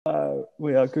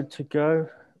we are good to go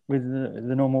with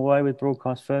the normal way with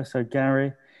broadcast first. So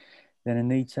Gary, then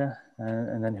Anita,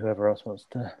 and then whoever else wants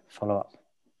to follow up.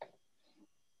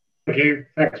 Thank you.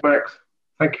 Thanks, Max.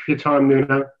 Thank you for your time,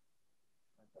 Nuno.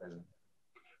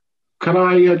 Can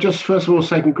I just first of all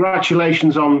say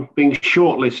congratulations on being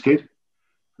shortlisted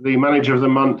for the Manager of the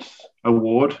Month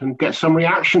award and get some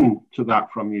reaction to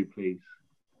that from you, please.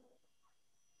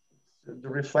 The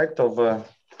reflect of a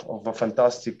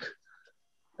fantastic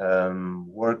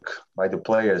work by the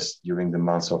players during the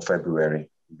month of February.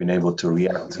 We've been able to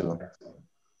react to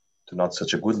not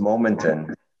such a good moment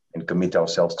and commit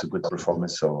ourselves to good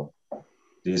performance. So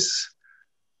this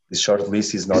short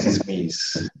list is not me,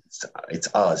 it's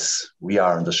us. We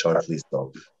are on the short list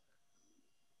of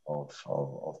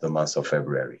the month of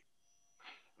February.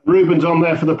 Ruben's on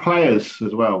there for the players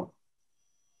as well.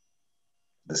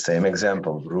 The same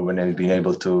example. Ruben has been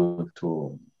able to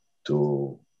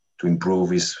improve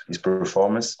his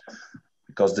performance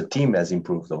because the team has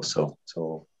improved also.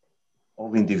 So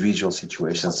all individual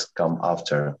situations come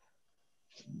after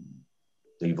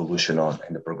the evolution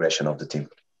and the progression of the team.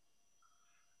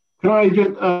 Can I just,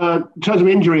 in terms of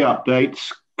injury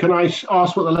updates, can I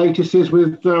ask what the latest is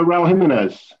with Raul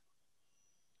Jimenez?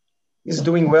 He's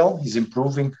doing well. He's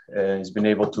improving. He's been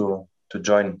able to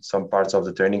join some parts of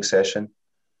the training session.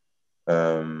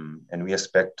 And we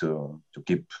expect to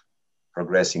keep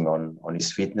progressing on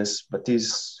his fitness, but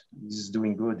he's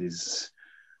doing good.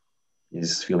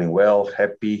 He's feeling well,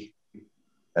 happy.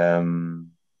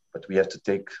 But we have to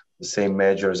take the same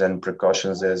measures and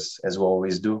precautions as we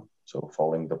always do. So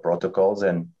following the protocols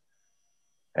and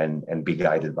be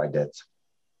guided by that.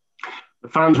 The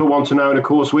fans will want to know, and of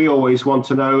course we always want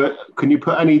to know, can you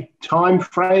put any time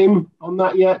frame on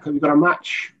that yet? Have you got a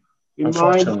match in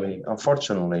mind?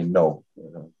 Unfortunately, no.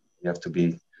 You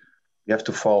have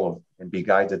to follow and be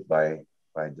guided by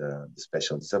the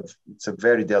specialists. It's a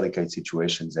very delicate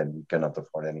situation and we cannot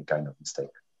afford any kind of mistake.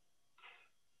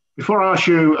 Before I ask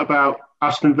you about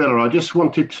Aston Villa, I just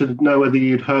wanted to know whether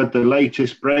you'd heard the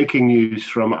latest breaking news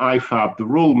from IFAB, the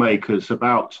rule makers,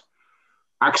 about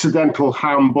accidental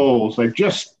handballs. They've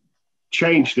just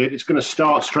changed it. It's going to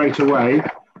start straight away.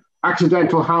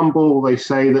 Accidental handball, they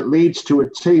say, that leads to a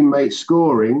teammate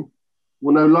scoring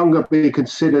will no longer be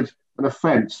considered an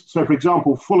offence. So, for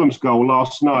example, Fulham's goal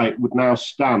last night would now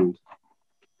stand.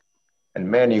 And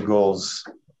many goals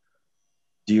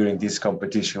during this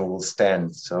competition will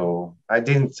stand. So I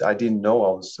didn't know.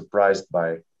 I was surprised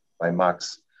by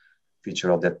Max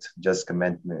Fitzgerald that just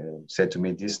said to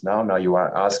me this now. Now you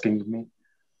are asking me.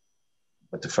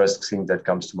 But the first thing that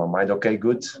comes to my mind, okay,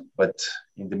 good. But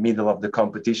in the middle of the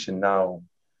competition now,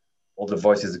 all the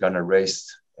voices are gonna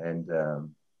raise and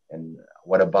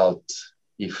what about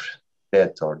if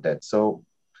that or that? So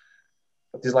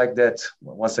it is like that.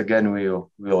 Once again,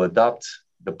 we'll adapt.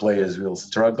 The players will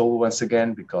struggle once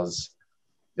again because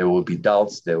there will be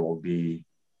doubts. There will be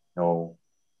no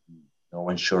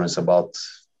insurance about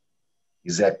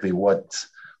exactly what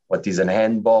is an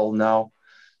handball now.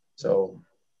 So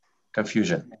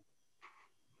confusion.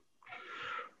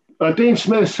 Dean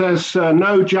Smith says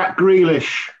no Jack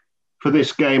Grealish for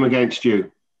this game against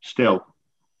you still.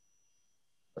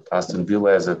 But Aston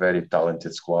Villa has a very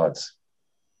talented squad,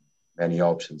 many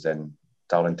options and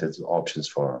talented options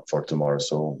for tomorrow.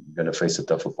 So we're going to face a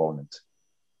tough opponent.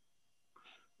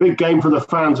 Big game for the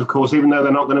fans, of course, even though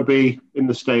they're not going to be in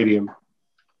the stadium.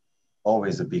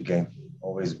 Always a big game.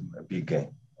 Always a big game.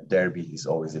 A derby is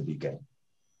always a big game.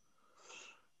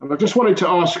 And I just wanted to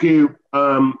ask you,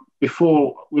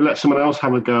 before we let someone else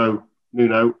have a go,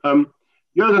 Nuno,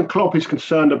 Jurgen Klopp is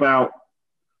concerned about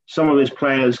some of his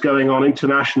players going on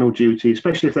international duty,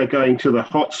 especially if they're going to the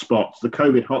hotspots, the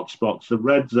COVID hotspots, the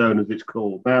red zone as it's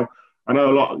called. Now, I know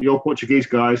a lot of your Portuguese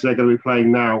guys, they're going to be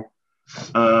playing now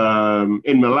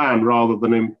in Milan rather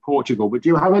than in Portugal. But do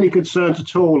you have any concerns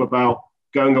at all about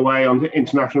going away on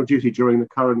international duty during the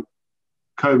current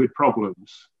COVID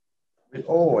problems? We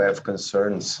all have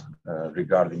concerns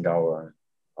regarding our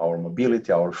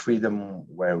mobility, our freedom,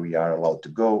 where we are allowed to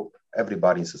go.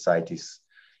 Everybody in society is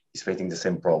facing the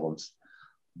same problems.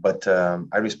 But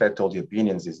I respect all the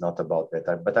opinions. It's not about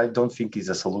that. But I don't think it's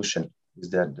a solution.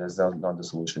 That's not the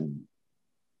solution.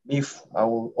 If I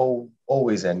will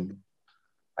always, and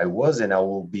I was and I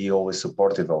will be always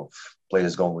supportive of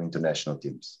players going into national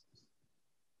teams.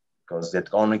 Because that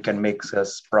only can make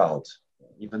us proud.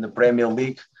 Even the Premier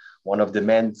League, one of the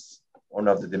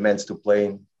demands to play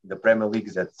in the Premier League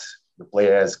is that the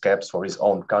player has caps for his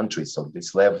own country. So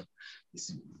this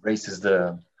raises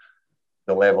the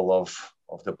level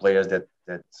of the players that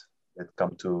that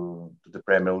come to the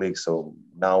Premier League. So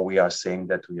now we are saying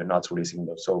that we are not releasing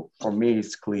them. So for me,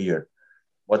 it's clear.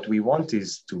 What we want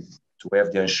is to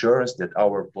have the assurance that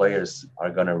our players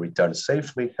are going to return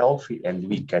safely, healthy, and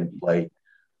we can play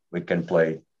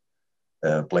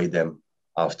them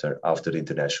after the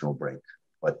international break.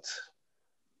 But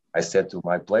I said to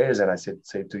my players, and I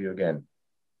say to you again,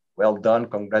 well done,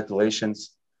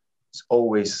 congratulations. It's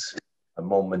always a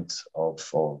moment of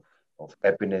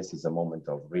happiness. It's a moment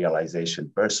of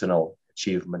realization, personal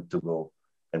achievement to go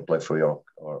and play for your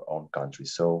own country.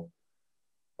 So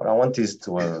what I want is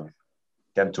to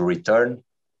them to return.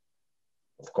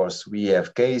 Of course, we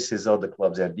have cases, other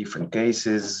clubs have different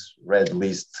cases, red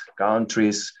list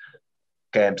countries,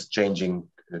 camps changing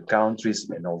countries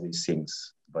and all these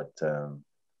things. But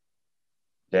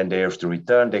then they have to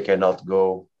return. They cannot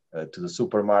go to the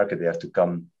supermarket. They have to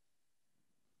come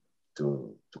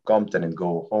to Compton and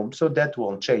go home. So that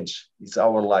won't change. It's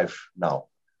our life now.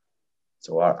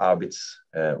 So our habits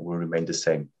will remain the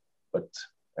same. But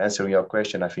answering your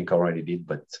question, I think I already did,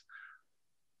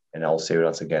 and I'll say it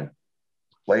once again.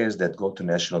 Players that go to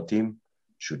national team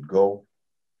should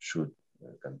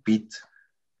compete.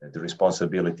 The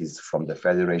responsibilities from the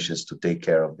federations to take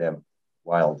care of them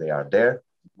while they are there.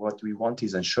 What we want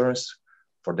is insurance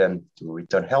for them to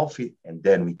return healthy, and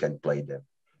then we can play them.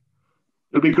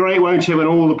 It'll be great, won't it, when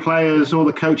all the players, all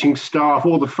the coaching staff,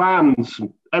 all the fans,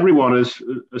 everyone has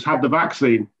had the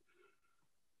vaccine.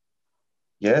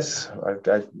 Yes,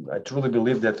 I truly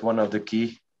believe that one of the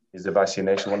key is the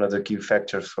vaccination. One of the key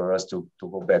factors for us to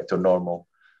go back to normal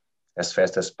as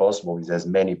fast as possible is as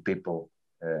many people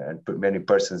and many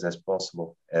persons as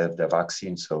possible have the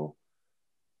vaccine. So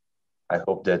I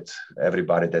hope that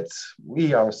everybody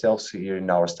we ourselves here in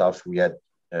our staff, we had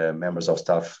members of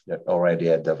staff that already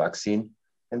had the vaccine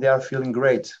and they are feeling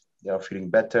great. They are feeling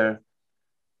better.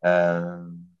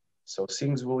 So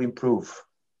things will improve.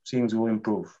 Things will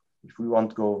improve. If we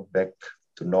want to go back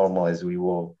to normal as we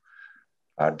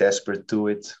are desperate to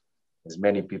it, as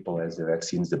many people as the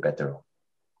vaccines, the better.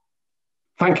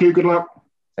 Thank you. Good luck.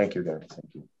 Thank you, Gary. Thank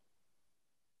you.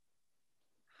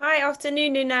 Hi,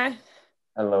 afternoon, Nuno.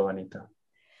 Hello, Anita.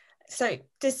 So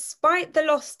despite the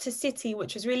loss to City,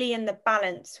 which was really in the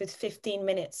balance with 15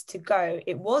 minutes to go,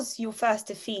 it was your first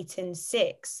defeat in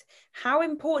 6. How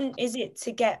important is it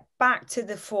to get back to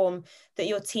the form that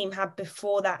your team had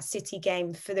before that City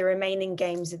game for the remaining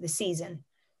games of the season?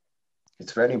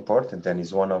 It's very important, and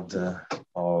it's one of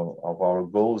our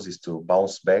goals is to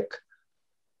bounce back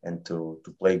and to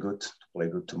play good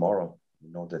tomorrow.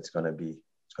 You know that's gonna be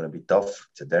tough.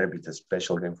 It's a derby, it's a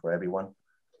special game for everyone.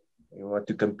 You want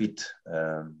to compete.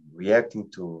 Reacting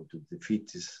to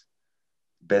defeat is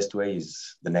the best way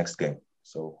is the next game.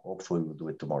 So hopefully we'll do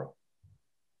it tomorrow.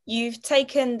 You've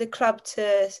taken the club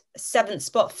to 7th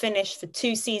spot finish for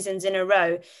 2 seasons in a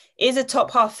row. Is a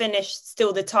top half finish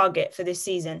still the target for this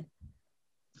season?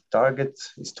 The target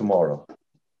is tomorrow.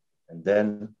 And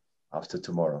then after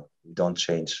tomorrow, we don't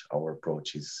change our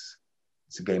approach. It's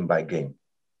game by game.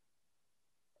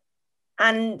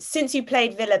 And since you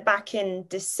played Villa back in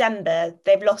December,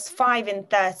 they've lost 5 in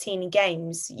 13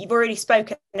 games. You've already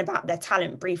spoken about their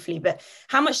talent briefly, but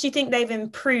how much do you think they've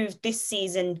improved this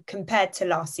season compared to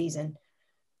last season?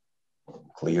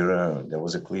 There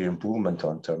was a clear improvement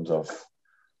in terms of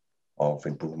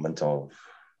improvement of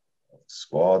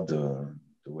squad, the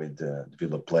way the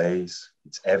Villa plays.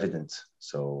 It's evident.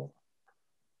 So,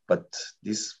 but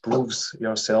this proves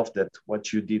yourself that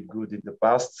what you did good in the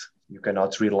past, you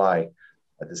cannot rely.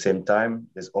 At the same time,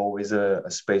 there's always a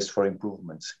space for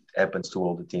improvements. It happens to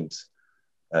all the teams,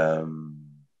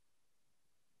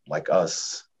 like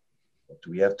us. But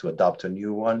we have to adopt a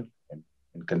new one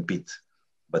and compete.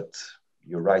 But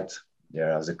you're right,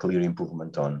 there is a clear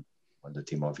improvement on the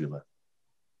team of Villa.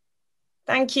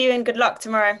 Thank you and good luck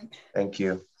tomorrow. Thank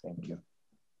you. Thank you.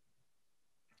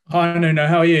 Hi, Nuno.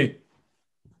 How are you?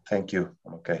 Thank you.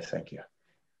 I'm okay. Thank you.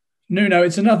 Nuno,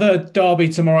 it's another derby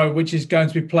tomorrow, which is going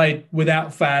to be played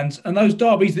without fans. And those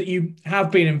derbies that you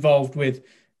have been involved with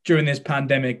during this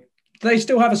pandemic, do they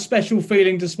still have a special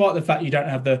feeling despite the fact you don't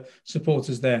have the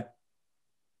supporters there?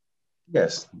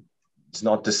 Yes. It's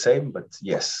not the same, but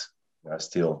yes, there are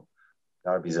still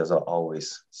derbies as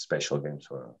always special games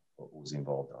for who's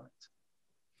involved on it.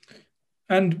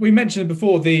 And we mentioned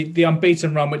before the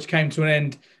unbeaten run, which came to an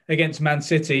end against Man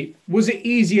City. Was it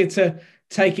easier to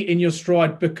take it in your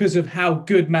stride because of how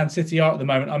good Man City are at the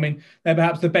moment? I mean, they're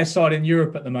perhaps the best side in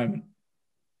Europe at the moment.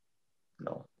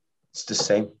 No, it's the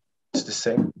same. It's the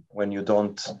same. When you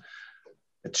don't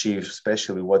achieve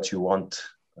especially what you want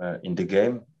in the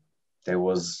game, there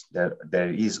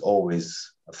is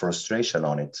always a frustration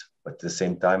on it, but at the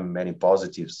same time, many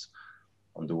positives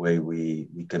on the way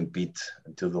we compete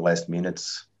until the last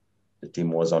minutes. The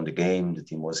team was on the game, the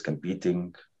team was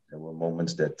competing. There were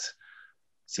moments that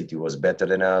City was better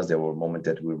than us. There were moments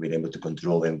that we were able to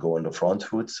control and go on the front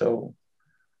foot. So,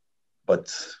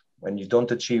 but when you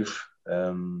don't achieve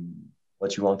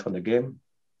what you want from the game,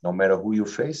 no matter who you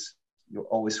face, you're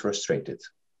always frustrated.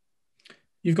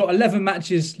 You've got 11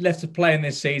 matches left to play in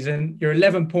this season. You're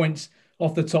 11 points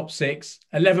off the top 6,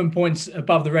 11 points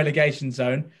above the relegation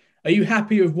zone. Are you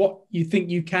happy with what you think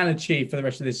you can achieve for the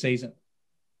rest of this season?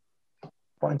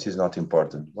 Points is not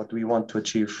important. What we want to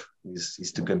achieve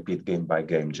is to compete game by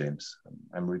game, James.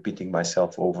 I'm repeating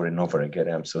myself over and over again.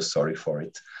 I'm so sorry for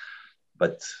it.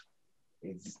 But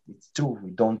it's true.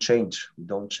 We don't change.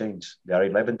 There are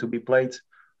 11 to be played.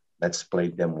 Let's play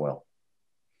them well.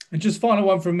 And just final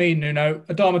one from me, Nuno.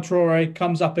 Adama Traore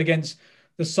comes up against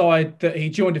the side that he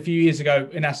joined a few years ago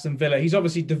in Aston Villa. He's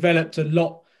obviously developed a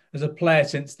lot as a player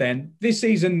since then. This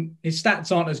season, his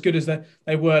stats aren't as good as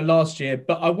they were last year,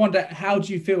 but I wonder, how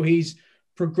do you feel he's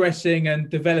progressing and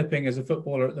developing as a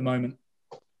footballer at the moment?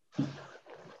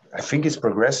 I think he's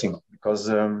progressing because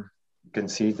you can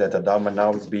see that Adama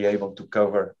now is be able to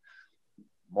cover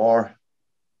more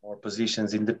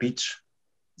positions in the pitch.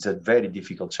 It's a very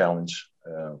difficult challenge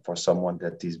for someone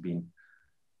that has been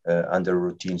under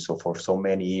routine for so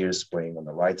many years, playing on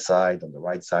the right side,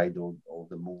 all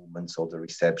the movements, all the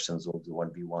receptions, all the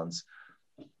 1v1s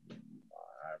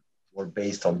were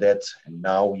based on that. And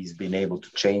now he's been able to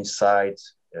change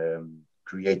sides,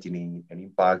 creating an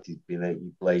impact. He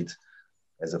played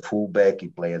as a fullback, he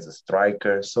played as a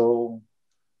striker. So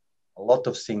a lot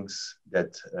of things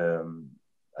that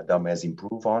Adam has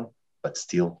improved on, but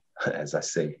still, as I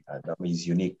say, Adam is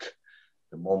unique.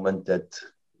 The moment that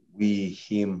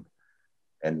him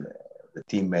and the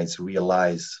teammates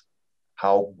realize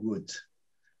how good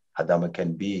Adama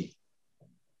can be,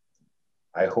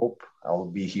 I hope I'll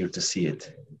be here to see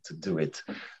it, to do it,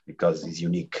 because he's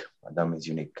unique. Adama is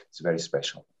unique. It's very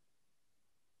special.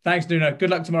 Thanks, Nuno. Good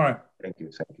luck tomorrow. Thank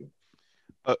you.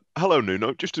 Hello,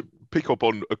 Nuno. Just to pick up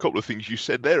on a couple of things you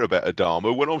said there about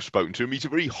Adama. When I've spoken to him, he's a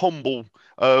very humble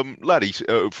lad. He's,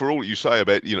 for all you say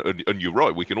about, and you're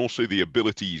right, we can all see the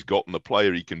ability he's got and the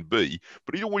player he can be,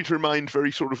 but he always remained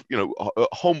very sort of,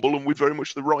 humble and with very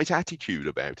much the right attitude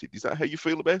about it. Is that how you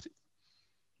feel about it?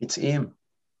 It's him.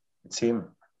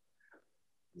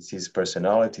 It's his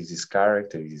personality, it's his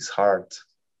character, it's his heart.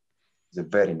 He's a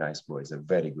very nice boy. He's a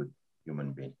very good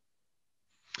human being.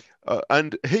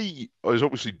 And he has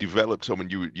obviously developed some,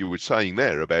 and you were saying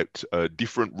there about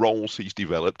different roles he's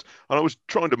developed. And I was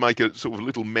trying to make a sort of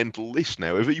little mental list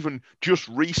now of even just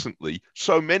recently,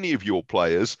 so many of your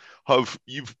players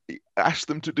you've asked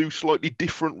them to do slightly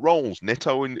different roles.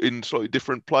 Neto in slightly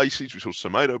different places. We saw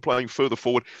Semedo playing further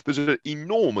forward. There's an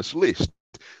enormous list.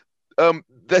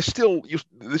 They're still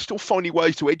finding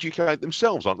ways to educate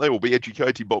themselves, aren't they? Or be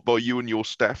educated by you and your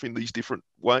staff in these different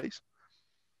ways.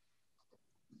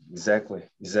 Exactly.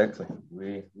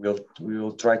 We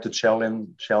will try to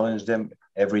challenge them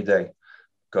every day,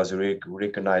 because we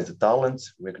recognize the talent,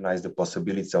 recognize the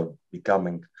possibilities of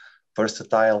becoming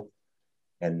versatile,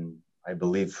 and I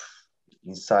believe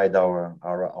inside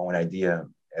our own idea,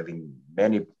 having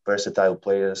many versatile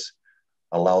players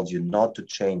allowed you not to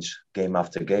change game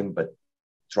after game, but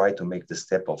try to make the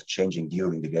step of changing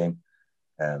during the game,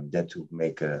 that will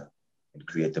make and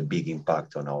create a big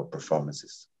impact on our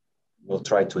performances. We'll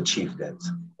try to achieve that,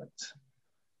 but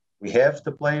we have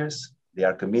the players; they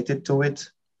are committed to it.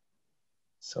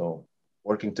 So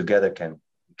working together can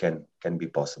be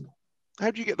possible.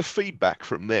 How do you get the feedback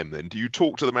from them then? Do you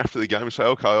talk to them after the game and say,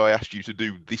 "Okay, I asked you to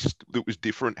do this that was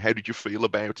different. How did you feel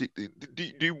about it?"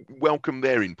 Do you welcome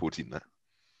their input in that?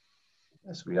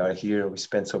 Yes, we are here. We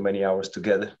spend so many hours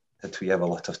together that we have a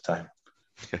lot of time.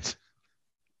 Yes.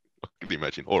 I can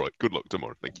imagine. All right. Good luck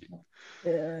tomorrow. Thank you.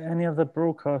 Any other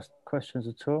broadcast questions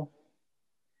at all?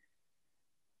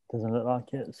 Doesn't look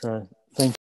like it. So thank you.